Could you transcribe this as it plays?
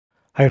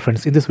Hi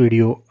friends, in this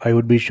video I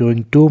would be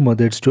showing two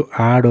methods to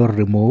add or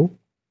remove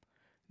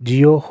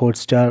Jio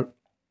Hotstar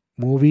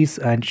movies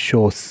and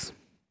shows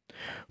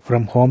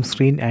from home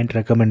screen and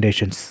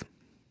recommendations.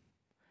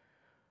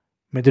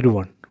 Method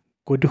 1.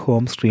 Go to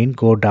home screen,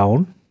 go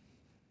down,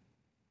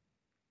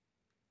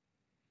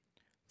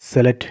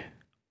 select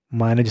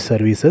manage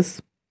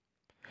services.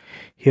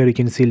 Here you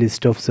can see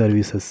list of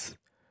services.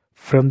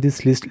 From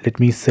this list let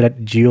me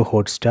select Jio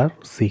Hotstar.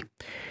 See,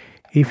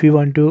 if you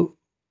want to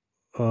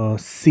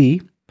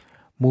see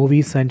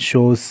movies and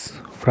shows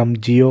from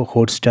Jio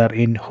Hotstar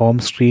in home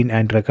screen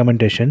and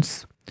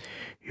recommendations,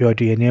 you have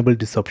to enable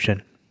this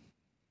option.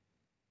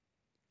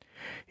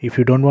 If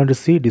you don't want to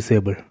see,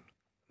 disable.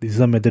 This is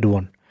a method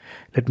 1.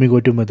 Let me go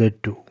to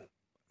method 2.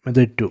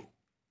 Method 2.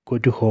 Go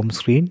to home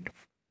screen.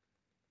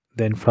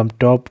 Then from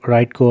top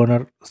right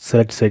corner,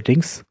 select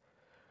settings.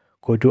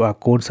 Go to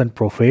accounts and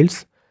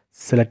profiles.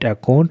 Select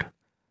account.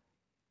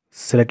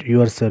 Select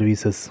your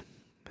services.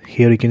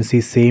 Here you can see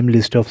same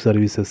list of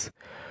services.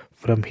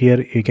 From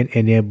here you can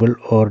enable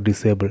or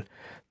disable.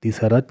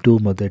 These are the two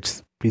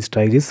methods. Please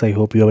try this. I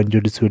hope you have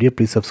enjoyed this video.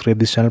 Please subscribe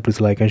this channel. Please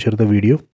like and share the video.